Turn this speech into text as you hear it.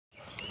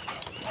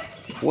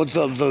What's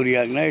up,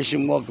 Zodiac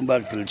Nation? Welcome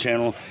back to the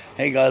channel.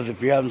 Hey guys,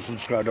 if you haven't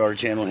subscribed to our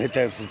channel, hit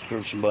that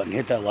subscription button,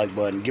 hit that like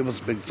button, give us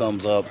a big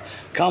thumbs up,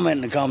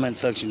 comment in the comment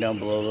section down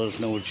below, let us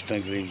know what you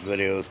think of these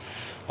videos.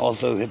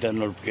 Also, hit that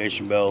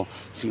notification bell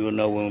so you'll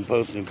know when we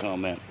post a new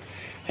comment.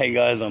 Hey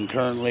guys, I'm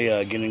currently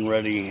getting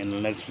ready. In the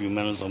next few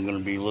minutes, I'm going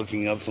to be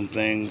looking up some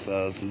things,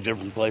 some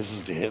different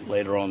places to hit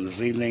later on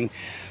this evening.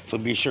 So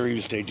be sure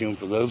you stay tuned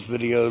for those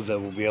videos that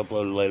will be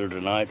uploaded later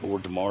tonight or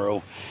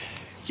tomorrow.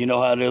 You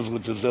know how it is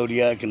with the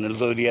Zodiac and the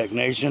Zodiac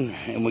Nation,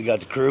 and we got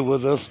the crew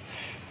with us.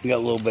 We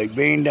got Little Baked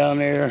Bean down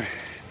there.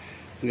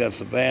 We got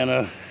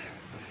Savannah.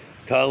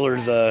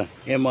 Tyler's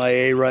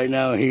MIA right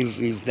now.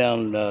 He's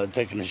down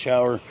taking a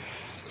shower.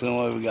 So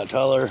anyway, we got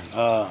Tyler.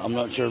 I'm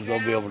not sure if they'll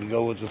be able to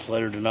go with us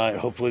later tonight.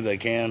 Hopefully they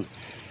can.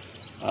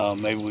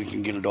 Maybe we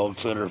can get a dog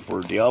sitter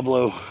for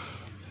Diablo.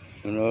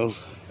 Who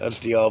knows? That's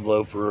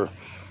Diablo for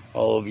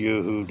all of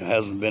you who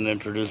hasn't been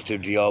introduced to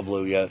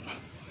Diablo yet.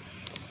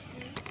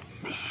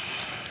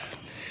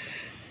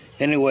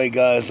 Anyway,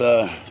 guys,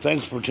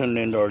 thanks for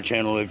tuning into our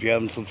channel. If you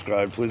haven't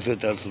subscribed, please hit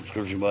that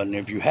subscription button.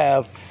 If you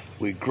have,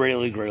 we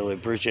greatly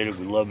appreciate it.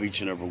 We love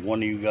each and every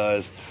one of you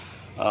guys.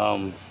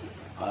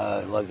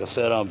 Like I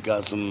said, I've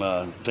got some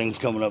things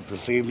coming up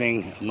this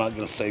evening. I'm not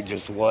going to say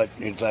just what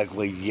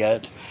exactly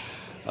yet.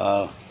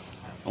 I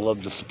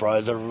love to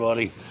surprise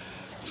everybody.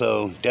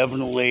 So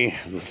definitely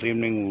this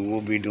evening we will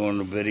be doing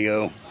a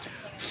video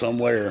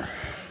somewhere,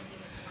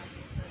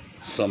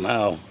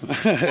 somehow.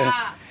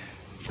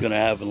 It's going to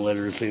happen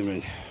later this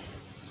evening.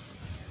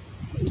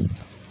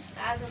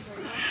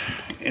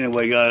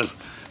 Anyway, guys,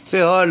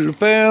 say hi to the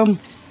fam.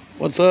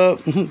 What's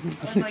up?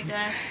 Look like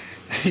that.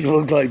 You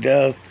look like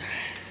death.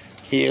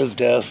 He is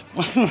death.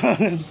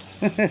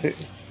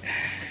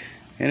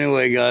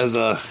 Anyway, guys,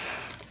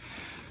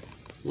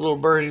 little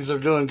birdies are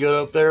doing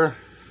good up there.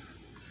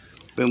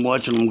 Been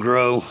watching them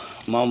grow.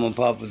 Mom and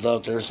Papa's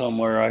out there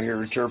somewhere. I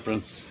hear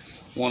chirping.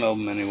 One of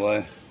them,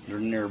 anyway. They're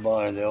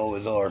nearby. They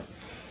always are.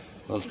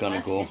 That's kind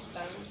of cool.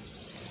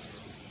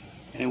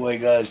 Anyway,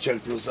 guys,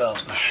 check this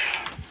out.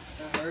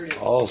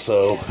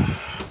 Also,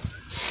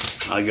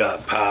 I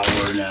got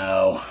power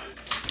now.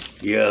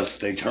 Yes,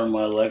 they turned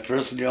my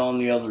electricity on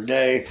the other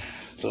day,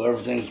 so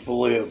everything's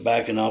fully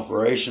back and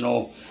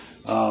operational.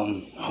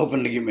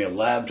 Hoping to get me a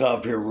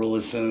laptop here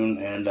really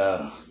soon and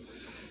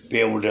be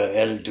able to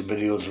edit the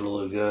videos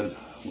really good.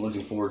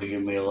 Looking forward to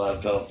getting me a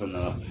laptop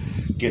and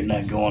getting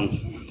that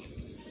going.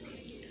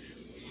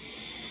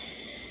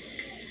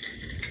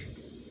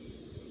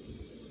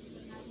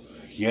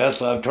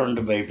 Yes, I've turned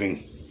to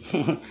vaping.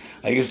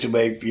 I used to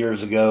vape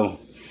years ago.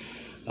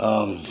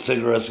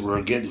 Cigarettes were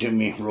getting to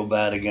me real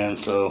bad again,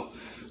 so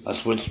I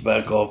switched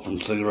back off from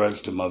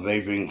cigarettes to my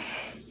vaping.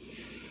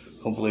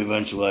 Hopefully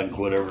eventually I can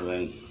quit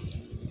everything.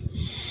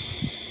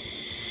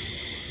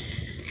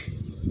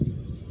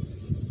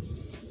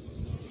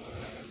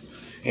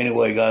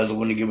 Anyway, guys, I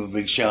want to give a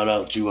big shout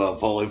out to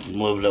Paulie from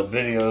Live It Up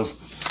Videos.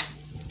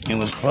 He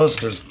was supposed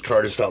to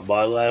try to stop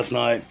by last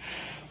night,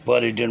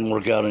 but it didn't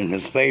work out in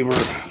his favor.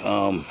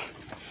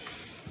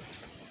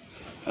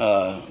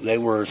 They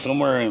were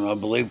somewhere in, I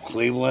believe,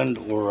 Cleveland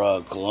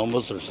or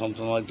Columbus or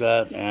something like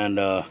that, and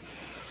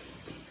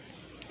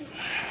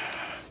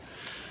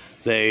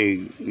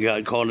they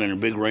got caught in a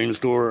big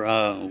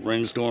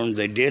rainstorm.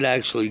 They did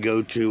actually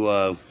go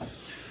to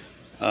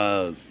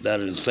that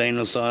insane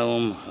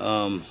asylum.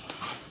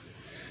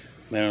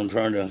 Man, I'm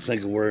trying to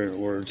think of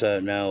where it's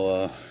at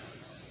now.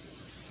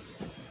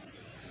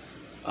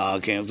 I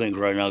can't think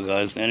right now,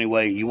 guys.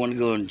 Anyway, you want to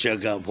go and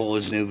check out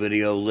Paulie's new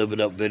video, Live It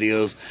Up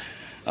Videos,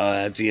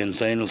 at the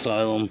insane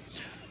asylum.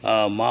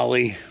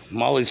 Molly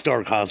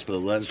Stark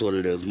Hospital, that's what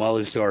it is,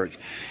 Molly Stark.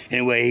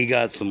 Anyway, he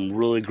got some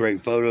really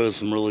great photos,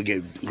 some really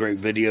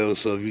great videos.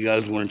 So if you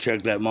guys want to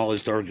check that Molly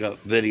Stark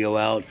video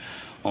out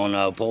on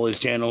Paulie's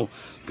channel,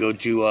 go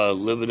to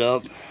Live It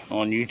Up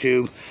on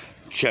YouTube.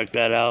 Check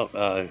that out.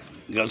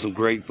 Got some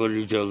great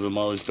footage of the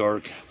Molly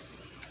Stark.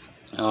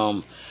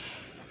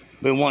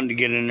 Been wanting to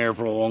get in there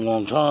for a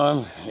long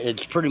time.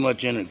 It's pretty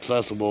much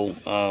inaccessible.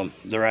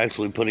 They're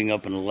actually putting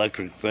up an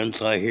electric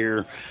fence, I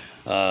hear.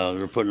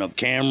 They're putting up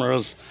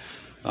cameras.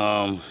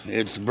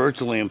 It's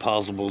virtually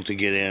impossible to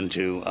get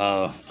into.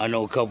 I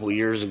know a couple of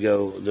years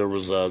ago there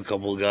was a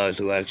couple of guys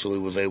who actually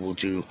was able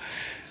to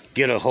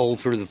get a hole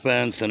through the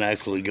fence and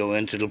actually go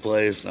into the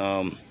place.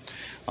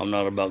 I'm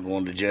not about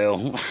going to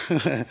jail.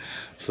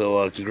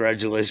 So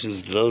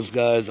congratulations to those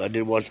guys. I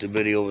did watch the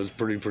video. It was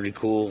pretty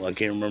cool. I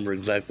can't remember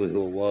exactly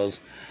who it was,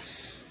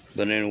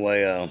 but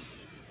anyway,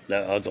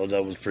 I thought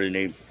that was pretty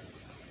neat.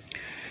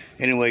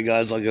 Anyway,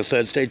 guys, like I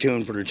said, stay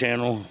tuned for the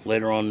channel.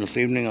 Later on this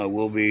evening, I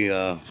will be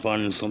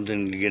finding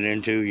something to get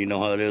into. You know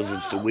how it is.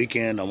 It's the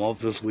weekend. I'm off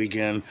this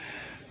weekend,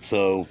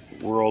 so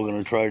we're all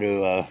going to try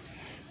to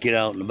get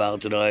out and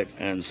about tonight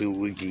and see what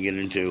we can get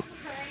into.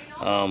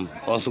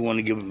 Also want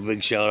to give a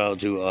big shout out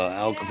to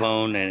Al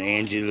Capone and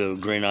Angie, the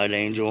Green-Eyed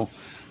Angel.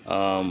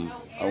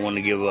 I want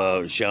to give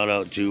a shout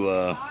out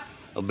to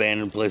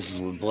Abandoned Places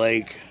with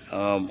Blake.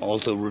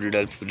 Also Rooted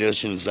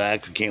Expedition,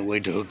 Zach. I can't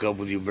wait to hook up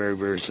with you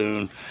very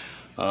soon.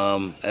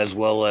 as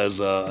well as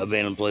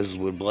Abandoned Places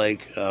with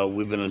Blake.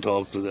 We've been in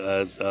talks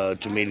to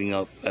meeting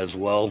up as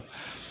well.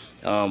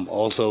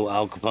 Also,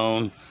 Al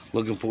Capone.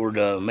 Looking forward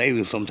to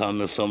maybe sometime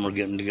this summer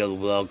getting together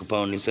with Al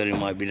Capone. He said he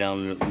might be down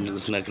in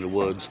this neck of the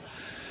woods.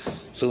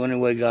 So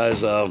anyway,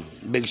 guys,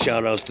 big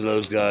shout outs to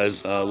those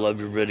guys. Love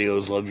your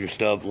videos, love your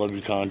stuff, love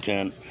your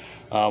content.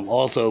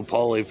 Also,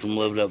 Paulie from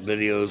Lived Up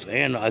Videos,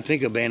 and I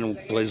think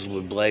Abandoned Places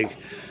with Blake,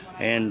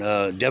 and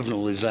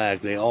definitely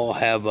Zach. They all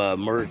have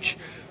merch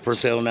for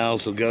sale now,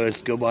 so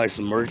guys, go buy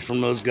some merch from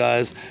those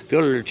guys.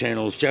 Go to their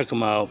channels, check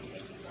them out.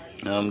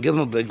 Give them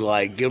a big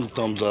like, give them a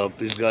thumbs up.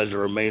 These guys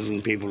are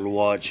amazing people to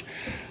watch.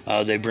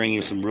 They bring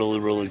you some really,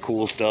 really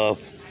cool stuff.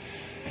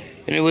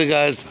 Anyway,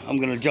 guys, I'm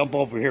going to jump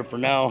over here for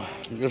now.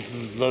 This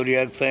is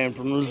Zodiac saying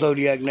from the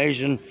Zodiac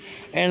Nation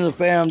and the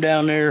fam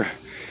down there.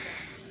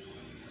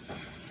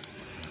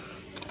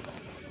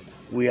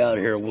 We out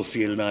here. We'll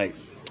see you tonight.